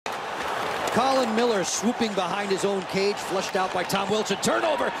Colin Miller swooping behind his own cage, flushed out by Tom Wilson.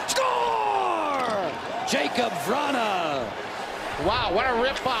 Turnover, score! Jakub Vrana. Wow, what a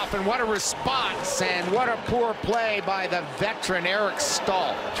rip-off and what a response, and what a poor play by the veteran Eric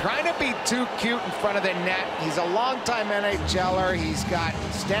Staal. Trying to be too cute in front of the net. He's a longtime NHLer. He's got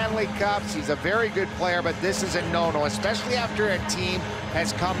Stanley Cups. He's a very good player, but this is a no-no, especially after a team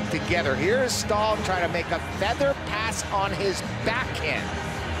has come together. Here's Staal trying to make a feather pass on his backhand.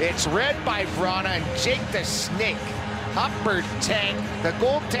 It's read by Vrana, and Jake the Snake, upper tank. The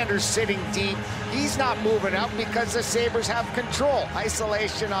goaltender's sitting deep. He's not moving up because the Sabres have control.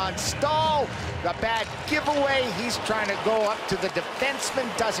 Isolation on Staal. The bad giveaway. He's trying to go up to the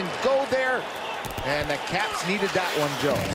defenseman. Doesn't go there. And the Caps needed that one, Joe.